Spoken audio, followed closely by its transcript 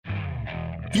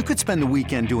You could spend the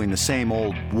weekend doing the same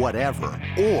old whatever,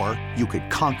 or you could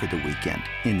conquer the weekend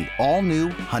in the all-new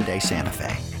Hyundai Santa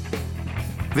Fe.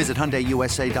 Visit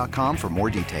HyundaiUSA.com for more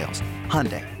details.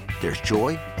 Hyundai, there's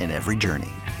joy in every journey.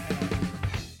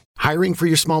 Hiring for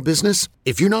your small business?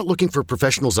 If you're not looking for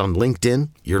professionals on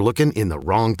LinkedIn, you're looking in the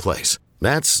wrong place.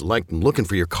 That's like looking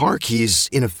for your car keys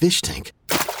in a fish tank.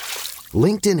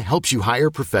 LinkedIn helps you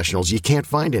hire professionals you can't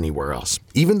find anywhere else,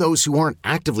 even those who aren't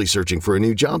actively searching for a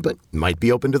new job but might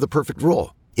be open to the perfect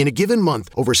role. In a given month,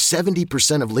 over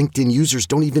 70% of LinkedIn users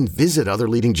don't even visit other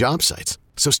leading job sites.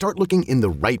 So start looking in the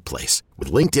right place.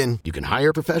 With LinkedIn, you can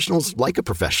hire professionals like a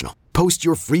professional. Post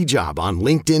your free job on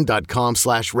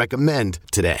linkedin.com/recommend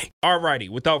today. Alrighty,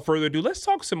 without further ado, let's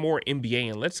talk some more NBA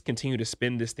and let's continue to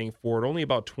spin this thing forward. Only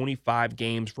about 25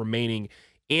 games remaining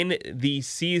in the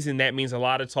season. That means a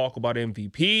lot of talk about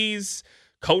MVPs,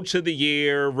 Coach of the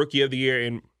Year, Rookie of the Year,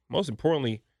 and most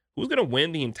importantly, who's going to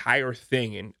win the entire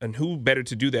thing? And who better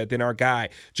to do that than our guy,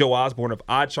 Joe Osborne of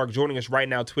Oddshark, joining us right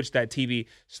now,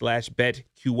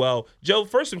 twitch.tv/BetQL. Joe,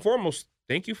 first and foremost,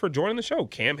 thank you for joining the show.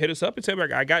 Cam hit us up and said,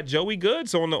 I got Joey good.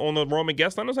 So on the Roman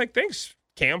guest line, I was like, thanks,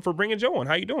 Cam, for bringing Joe on.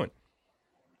 How you doing?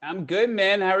 I'm good,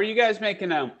 man. How are you guys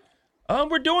making out?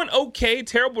 We're doing okay.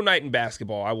 Terrible night in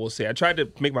basketball, I will say. I tried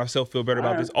to make myself feel better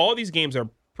about this. All these games are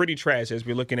pretty trash as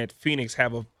we're looking at Phoenix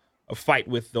have a fight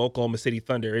with the Oklahoma City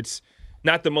Thunder. It's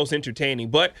not the most entertaining,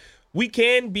 but we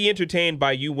can be entertained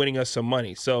by you winning us some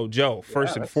money. So, Joe,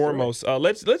 first and foremost,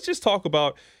 let's just talk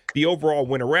about the overall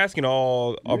winner. We're asking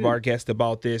all of our guests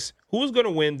about this. Who's going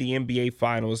to win the NBA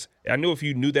Finals? I know if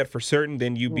you knew that for certain,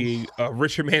 then you'd be a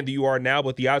richer man than you are now,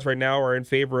 but the odds right now are in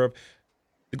favor of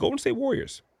the Golden State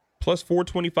Warriors. Plus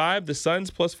 425, the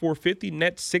Suns plus 450,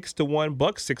 Nets 6-1,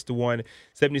 Bucks 6-1,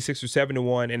 76ers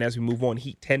 7-1, and as we move on,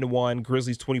 Heat 10-1,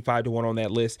 Grizzlies 25-1 on that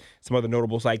list. Some other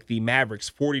notables like the Mavericks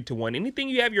 40-1. Anything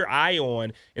you have your eye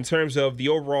on in terms of the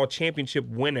overall championship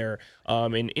winner,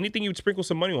 and anything you'd sprinkle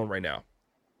some money on right now?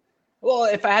 Well,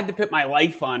 if I had to put my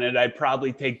life on it, I'd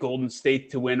probably take Golden State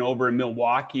to win over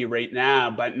Milwaukee right now,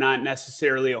 but not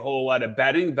necessarily a whole lot of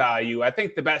betting value. I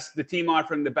think the team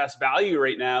offering the best value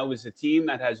right now is a team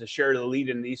that has a share of the lead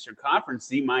in the Eastern Conference,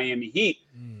 the Miami Heat,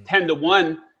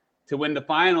 10-1 to win the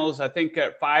finals. I think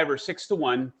at 5 or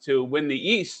 6-1 to win the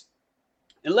East.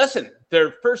 And listen,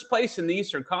 they're first place in the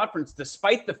Eastern Conference,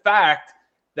 despite the fact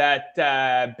that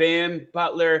Bam,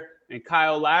 Butler, and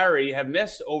Kyle Lowry have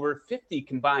missed over 50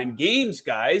 combined games,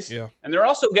 guys. Yeah. And they're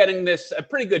also getting a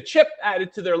pretty good chip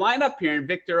added to their lineup here. And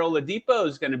Victor Oladipo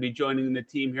is going to be joining the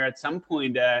team here at some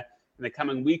point in the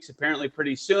coming weeks, apparently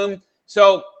pretty soon.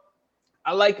 So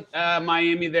I like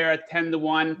Miami there at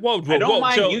 10-1. Whoa,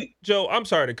 Joe, I'm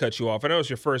sorry to cut you off. I know it's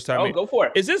your first time. Oh, go for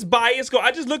it. Is this bias?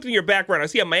 I just looked in your background. I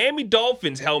see a Miami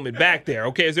Dolphins helmet back there.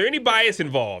 Okay, is there any bias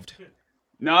involved?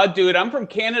 No, dude, I'm from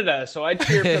Canada, so I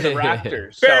cheer for the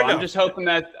Raptors. So I'm just hoping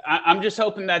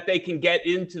that they can get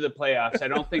into the playoffs. I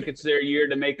don't think it's their year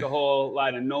to make a whole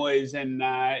lot of noise. And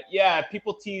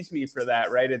people tease me for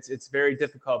that, right? It's very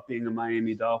difficult being a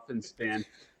Miami Dolphins fan.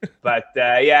 But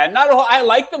I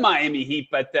like the Miami Heat,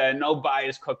 but no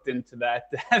bias cooked into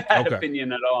that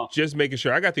opinion at all. Just making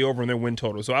sure. I got the over on their win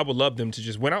total, so I would love them to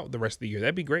just win out the rest of the year.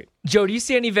 That'd be great. Joe, do you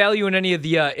see any value in any of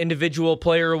the individual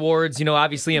player awards? You know,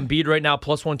 obviously Embiid right now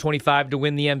plus 125 to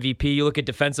win the MVP. You look at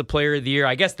Defensive Player of the Year.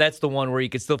 I guess that's the one where you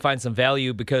could still find some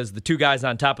value because the two guys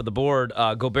on top of the board,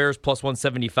 Gobert's plus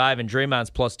 175 and Draymond's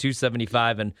plus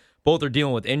 275, and both are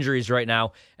dealing with injuries right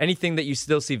now. Anything that you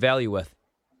still see value with?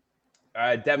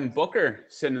 Devin Booker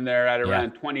sitting there at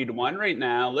around 20-1 right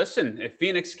now. Listen, if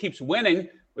Phoenix keeps winning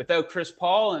without Chris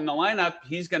Paul in the lineup,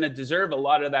 he's going to deserve a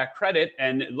lot of that credit.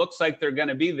 And it looks like they're going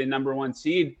to be the number one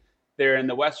seed there in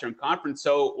the Western Conference.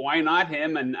 So why not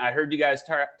him? And I heard you guys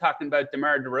talking about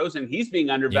DeMar DeRozan. He's being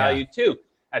undervalued too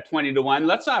at 20-1.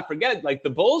 Let's not forget, like the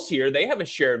Bulls here, they have a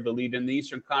share of the lead in the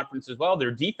Eastern Conference as well.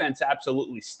 Their defense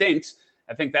absolutely stinks.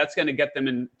 I think that's going to get them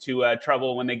into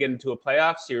trouble when they get into a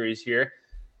playoff series here.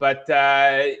 But,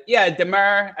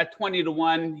 DeMar at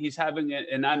 20-1, he's having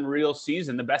an unreal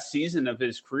season, the best season of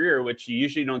his career, which you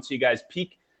usually don't see guys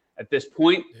peak at this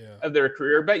point of their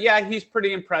career. But, he's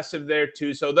pretty impressive there,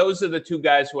 too. So those are the two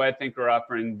guys who I think are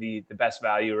offering the best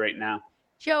value right now.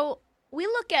 Joe, we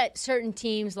look at certain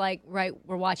teams like, we're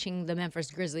watching the Memphis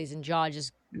Grizzlies and Jaw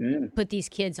just put these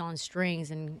kids on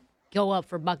strings and go up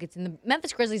for buckets. And the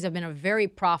Memphis Grizzlies have been a very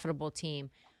profitable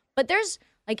team. But there's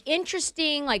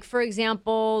interesting, for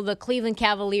example, the Cleveland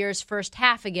Cavaliers' first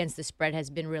half against the spread has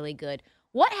been really good.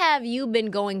 What have you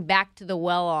been going back to the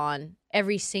well on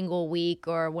every single week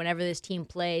or whenever this team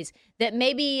plays that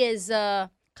maybe is kind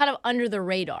of under the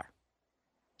radar?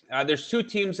 There's two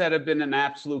teams that have been an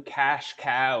absolute cash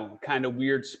cow, kind of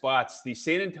weird spots. The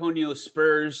San Antonio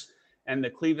Spurs and the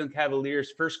Cleveland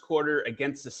Cavaliers first quarter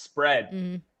against the spread.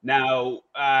 Mm-hmm. Now,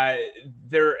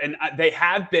 they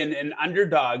have been an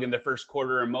underdog in the first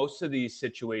quarter in most of these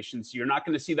situations. You're not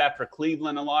going to see that for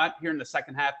Cleveland a lot here in the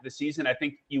second half of the season. I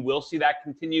think you will see that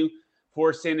continue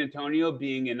for San Antonio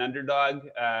being an underdog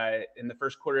in the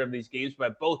first quarter of these games,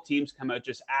 but both teams come out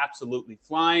just absolutely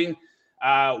flying.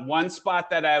 One spot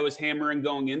that I was hammering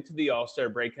going into the All-Star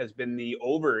break has been the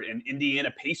over in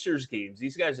Indiana Pacers games.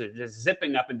 These guys are just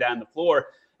zipping up and down the floor,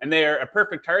 and they are a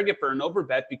perfect target for an over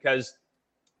bet because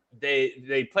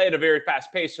they play at a very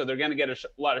fast pace, so they're going to get a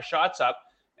lot of shots up,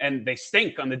 and they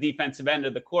stink on the defensive end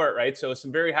of the court, right? So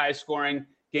some very high-scoring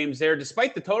games there.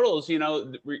 Despite the totals,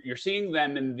 you're seeing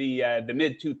them in the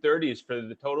mid-230s for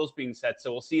the totals being set,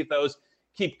 so we'll see if those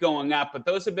keep going up. But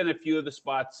those have been a few of the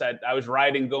spots that I was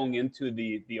riding going into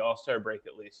the All-Star break,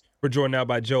 at least. We're joined now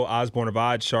by Joe Osborne of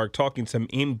OddsShark talking some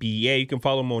NBA. You can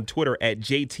follow him on Twitter at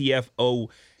JTFOZ.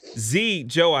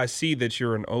 Joe, I see that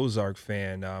you're an Ozark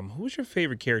fan. Who's your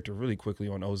favorite character really quickly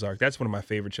on Ozark? That's one of my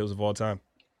favorite shows of all time.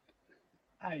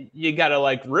 You got to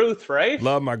like Ruth, right?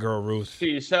 Love my girl, Ruth.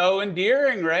 She's so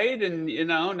endearing, right? And,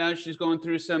 now she's going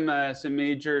through some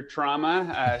major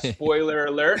trauma. Spoiler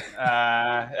alert.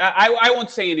 I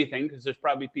won't say anything because there's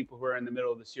probably people who are in the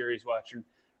middle of the series watching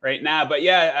right now. But,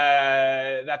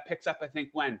 yeah, that picks up, I think,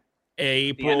 when?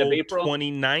 April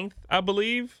 29th, I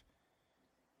believe.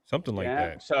 Something like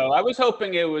that. So I was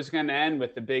hoping it was going to end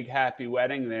with the big happy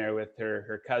wedding there with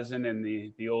her cousin and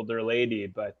the older lady,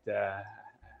 but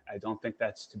I don't think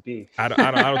that's to be. I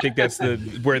don't think that's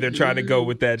where they're trying to go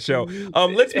with that show.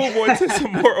 Let's move on to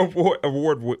some more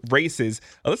award races.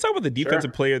 Let's talk about the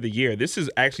Defensive Player of the Year. This is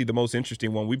actually the most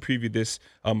interesting one. We previewed this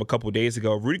a couple of days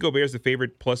ago. Rudy Gobert is the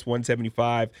favorite, plus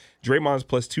 175. Draymond's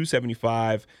plus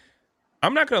 275.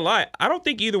 I'm not going to lie. I don't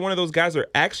think either one of those guys are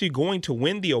actually going to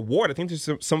win the award. I think there's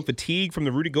some fatigue from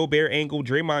the Rudy Gobert angle.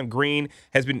 Draymond Green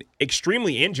has been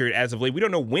extremely injured as of late. We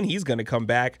don't know when he's going to come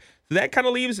back. So that kind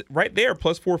of leaves right there,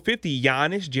 plus 450.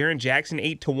 Giannis, Jaren Jackson,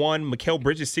 8-1. Mikal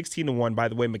Bridges, 16-1. By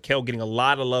the way, Mikal getting a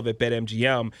lot of love at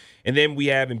BetMGM. And then we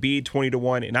have Embiid,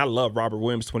 20-1. And I love Robert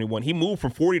Williams, 21. He moved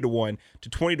from 40-1 to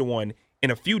 20-1 in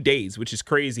a few days, which is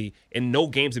crazy. And no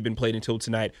games have been played until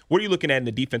tonight. What are you looking at in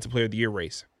the Defensive Player of the Year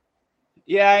race?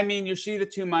 Yeah, I mean, you see the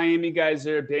two Miami guys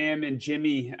there, Bam and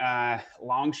Jimmy,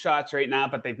 long shots right now,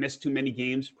 but they've missed too many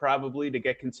games probably to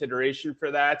get consideration for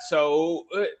that. So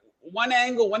one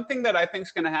thing that I think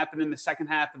is going to happen in the second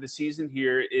half of the season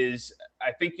here is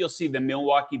I think you'll see the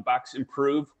Milwaukee Bucks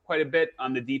improve quite a bit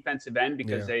on the defensive end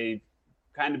because they've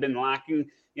kind of been lacking.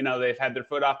 They've had their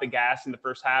foot off the gas in the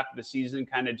first half of the season,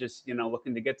 kind of just,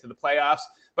 looking to get to the playoffs.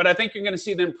 But I think you're going to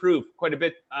see them improve quite a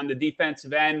bit on the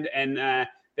defensive end. And,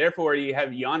 therefore, you have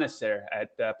Giannis there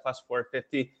at plus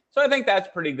 450. So I think that's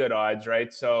pretty good odds,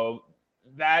 right? So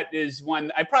that is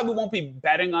one. I probably won't be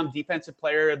betting on Defensive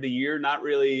Player of the Year, not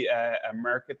really a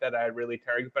market that I really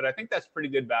target, but I think that's pretty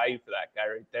good value for that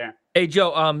guy right there. Hey,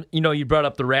 Joe, you brought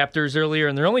up the Raptors earlier,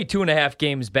 and they're only 2.5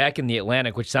 games back in the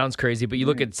Atlantic, which sounds crazy, but you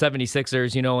look at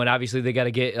 76ers, and obviously they got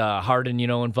to get Harden,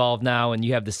 involved now, and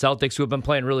you have the Celtics who have been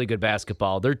playing really good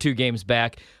basketball. They're 2 games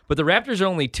back, but the Raptors are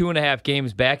only 2.5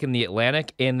 games back in the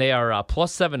Atlantic, and they are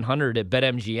plus 700 at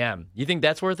BetMGM. You think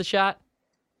that's worth a shot?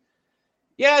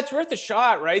 Yeah, it's worth a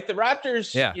shot, right? The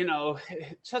Raptors,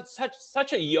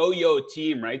 such a yo-yo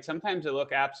team, right? Sometimes they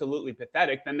look absolutely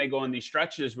pathetic. Then they go on these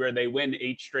stretches where they win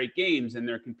 8 straight games and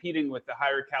they're competing with the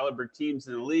higher caliber teams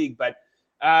in the league. But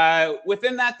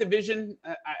within that division,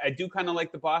 I do kind of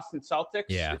like the Boston Celtics.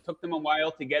 Yeah. It took them a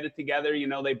while to get it together.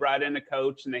 They brought in a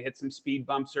coach and they hit some speed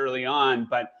bumps early on,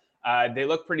 but they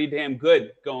look pretty damn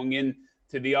good going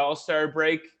into the All-Star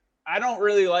break. I don't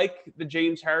really like the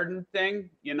James Harden thing.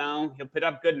 He'll put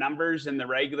up good numbers in the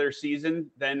regular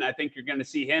season. Then I think you're going to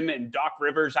see him and Doc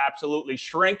Rivers absolutely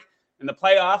shrink in the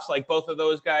playoffs, like both of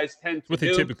those guys tend to do. What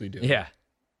they typically do. Yeah.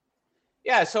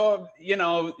 Yeah. So,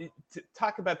 to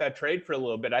talk about that trade for a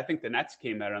little bit, I think the Nets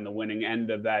came out on the winning end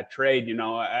of that trade.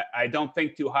 I don't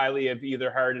think too highly of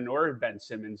either Harden or Ben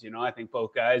Simmons. I think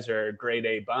both guys are grade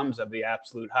A bums of the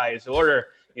absolute highest order.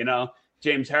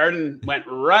 James Harden went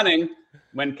running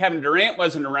when Kevin Durant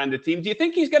wasn't around the team. Do you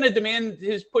think he's going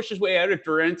to push his way out if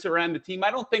Durant's around the team?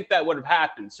 I don't think that would have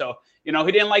happened. So, he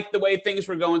didn't like the way things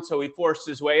were going, so he forced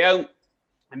his way out.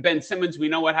 And Ben Simmons, we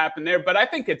know what happened there. But I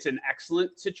think it's an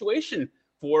excellent situation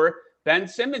for Ben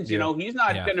Simmons. He's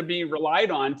not going to be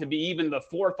relied on to be even the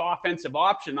 4th offensive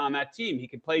option on that team. He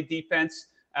can play defense,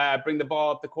 bring the ball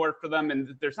up the court for them,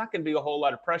 and there's not going to be a whole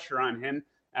lot of pressure on him.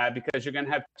 Because you're going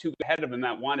to have 2 ahead of him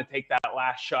that want to take that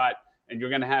last shot and you're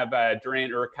going to have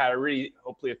Durant or Kyrie,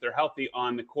 hopefully if they're healthy,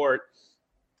 on the court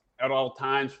at all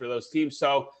times for those teams.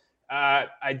 So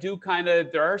I do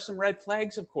there are some red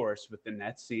flags, of course, with the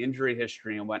Nets, the injury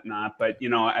history and whatnot. But,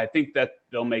 I think that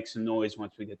they'll make some noise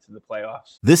once we get to the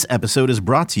playoffs. This episode is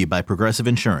brought to you by Progressive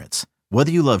Insurance.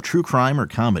 Whether you love true crime or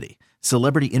comedy,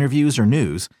 celebrity interviews or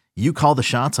news, you call the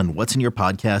shots on what's in your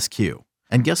podcast queue.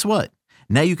 And guess what?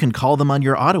 Now you can call them on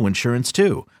your auto insurance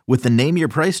too with the Name Your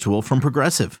Price tool from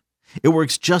Progressive. It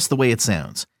works just the way it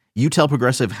sounds. You tell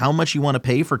Progressive how much you want to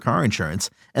pay for car insurance,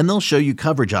 and they'll show you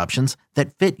coverage options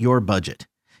that fit your budget.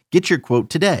 Get your quote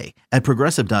today at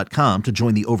Progressive.com to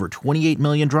join the over 28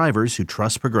 million drivers who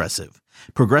trust Progressive.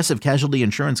 Progressive Casualty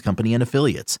Insurance Company and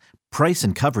Affiliates. Price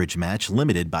and coverage match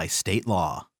limited by state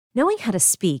law. Knowing how to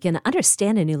speak and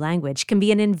understand a new language can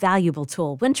be an invaluable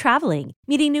tool when traveling,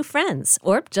 meeting new friends,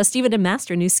 or just even to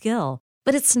master a new skill.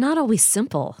 But it's not always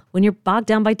simple when you're bogged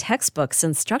down by textbooks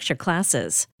and structured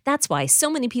classes. That's why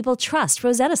so many people trust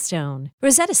Rosetta Stone.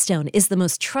 Rosetta Stone is the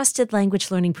most trusted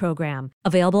language learning program,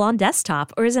 available on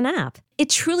desktop or as an app. It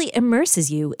truly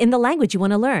immerses you in the language you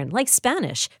want to learn, like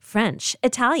Spanish, French,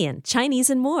 Italian,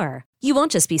 Chinese, and more. You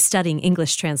won't just be studying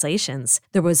English translations.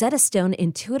 The Rosetta Stone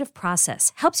intuitive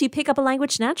process helps you pick up a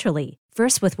language naturally,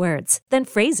 first with words, then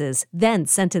phrases, then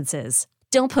sentences.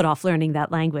 Don't put off learning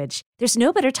that language. There's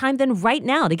no better time than right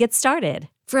now to get started.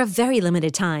 For a very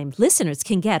limited time, listeners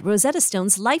can get Rosetta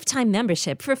Stone's lifetime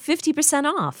membership for 50%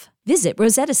 off. Visit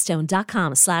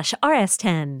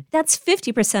rosettastone.com/rs10. That's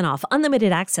 50% off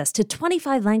unlimited access to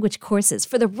 25 language courses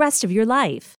for the rest of your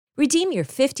life. Redeem your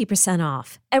 50%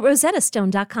 off at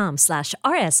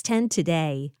rosettastone.com/rs10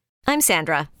 today. I'm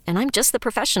Sandra, and I'm just the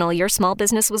professional your small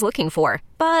business was looking for.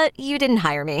 But you didn't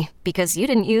hire me because you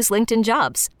didn't use LinkedIn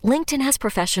Jobs. LinkedIn has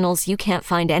professionals you can't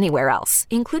find anywhere else,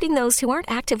 including those who aren't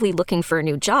actively looking for a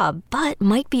new job, but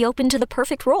might be open to the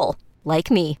perfect role, like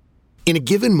me. In a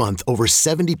given month, over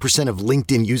 70% of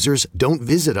LinkedIn users don't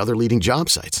visit other leading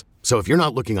job sites. So if you're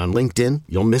not looking on LinkedIn,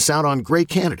 you'll miss out on great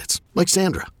candidates like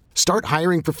Sandra. Start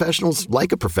hiring professionals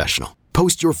like a professional.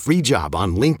 Post your free job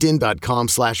on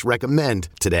linkedin.com/recommend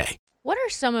today. What are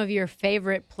some of your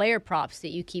favorite player props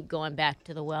that you keep going back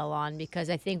to the well on? Because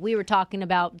I think we were talking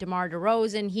about DeMar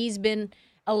DeRozan. He's been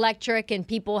electric, and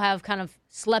people have kind of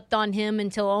slept on him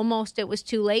until almost it was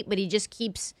too late, but he just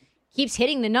keeps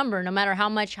hitting the number no matter how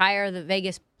much higher the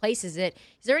Vegas places it.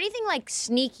 Is there anything like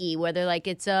sneaky, whether like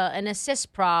it's an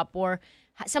assist prop or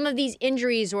some of these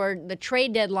injuries or the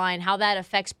trade deadline, how that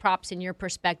affects props in your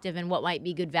perspective and what might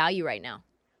be good value right now?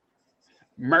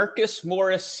 Marcus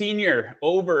Morris Sr.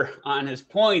 over on his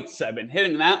points. I've been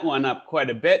hitting that one up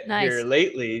quite a bit here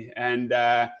lately. And,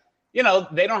 they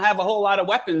don't have a whole lot of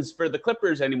weapons for the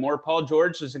Clippers anymore. Paul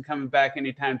George isn't coming back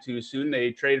anytime too soon.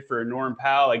 They traded for Norm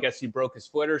Powell. I guess he broke his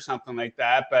foot or something like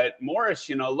that. But Morris,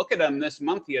 look at him this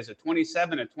month. He has a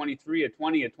 27, a 23, a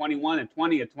 20, a 21, a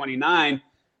 20, a 29.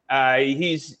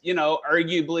 He's,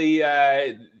 arguably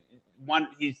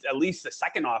he's at least the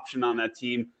second option on that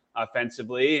team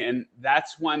offensively. And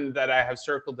that's one that I have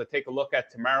circled to take a look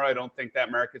at tomorrow. I don't think that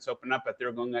market's open up, but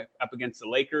they're going up against the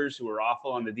Lakers, who are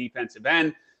awful on the defensive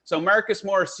end. So Marcus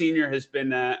Morris Sr. has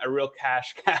been a real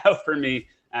cash cow for me,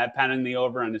 pounding the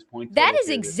over on his point. That is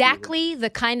exactly the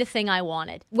kind of thing I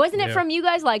wanted. Wasn't it from you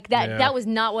guys? Like that? Yeah. That was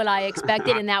not what I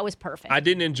expected, and that was perfect. I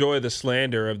didn't enjoy the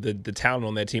slander of the talent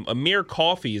on that team. Amir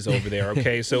Coffey is over there,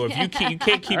 okay? So if you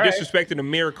can't keep disrespecting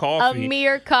Amir Coffey.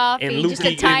 Amir Coffey, and Luke, just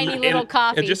a tiny little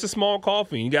coffee. And just a small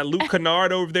coffee. You got Luke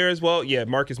Kennard over there as well. Yeah,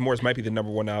 Marcus Morris might be the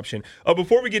number one option.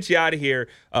 Before we get you out of here,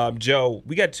 Joe,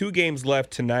 we got 2 games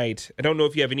left tonight. I don't know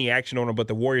if you have any action on them, but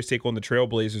the Warriors take on the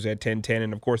Trailblazers at 10-10,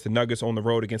 and of course the Nuggets on the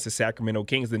road against the Sacramento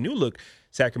Kings, the new look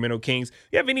Sacramento Kings.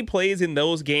 You have any plays in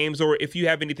those games, or if you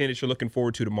have anything that you're looking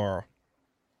forward to tomorrow?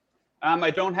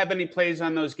 I don't have any plays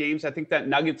on those games. I think that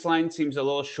Nuggets line seems a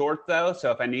little short, though.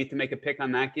 So if I need to make a pick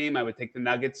on that game, I would take the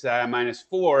Nuggets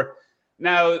 -4.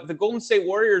 Now, the Golden State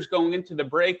Warriors going into the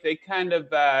break, they kind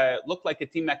of looked like a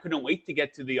team that couldn't wait to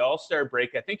get to the All-Star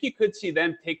break. I think you could see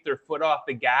them take their foot off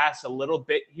the gas a little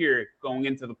bit here going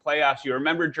into the playoffs. You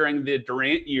remember during the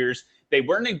Durant years, they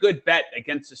weren't a good bet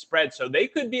against the spread. So they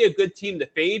could be a good team to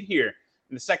fade here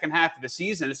in the second half of the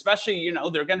season, especially,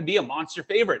 they're going to be a monster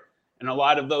favorite in a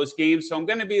lot of those games. So I'm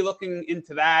going to be looking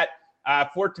into that.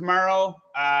 For tomorrow,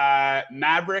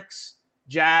 Mavericks,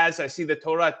 Jazz, I see the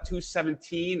total at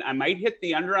 217. I might hit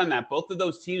the under on that. Both of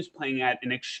those teams playing at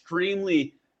an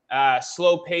extremely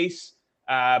slow pace,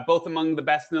 both among the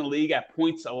best in the league at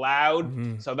points allowed.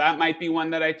 Mm-hmm. So that might be one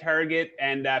that I target.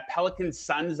 And Pelicans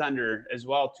Suns under as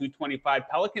well, 225.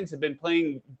 Pelicans have been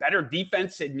playing better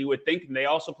defense than you would think. And they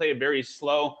also play a very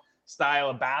slow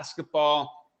style of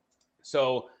basketball.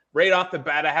 So right off the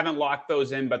bat, I haven't locked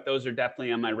those in, but those are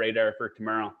definitely on my radar for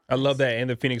tomorrow. I love that. And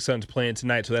the Phoenix Suns playing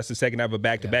tonight. So that's the second half of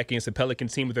back-to-back against the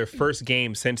Pelicans team with their first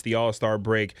game since the All-Star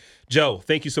break. Joe,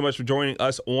 thank you so much for joining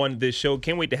us on this show.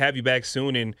 Can't wait to have you back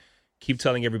soon and keep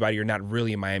telling everybody you're not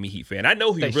really a Miami Heat fan. I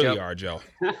know who you really are, Joe.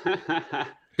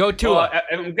 Go to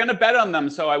I'm going to bet on them,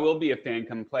 so I will be a fan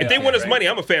come play. If they win us money,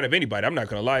 I'm a fan of anybody. I'm not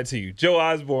going to lie to you. Joe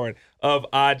Osborne of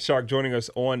OddsShark joining us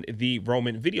on the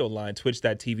Roman video line,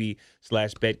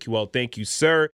 twitch.tv/BetQL. Thank you, sir.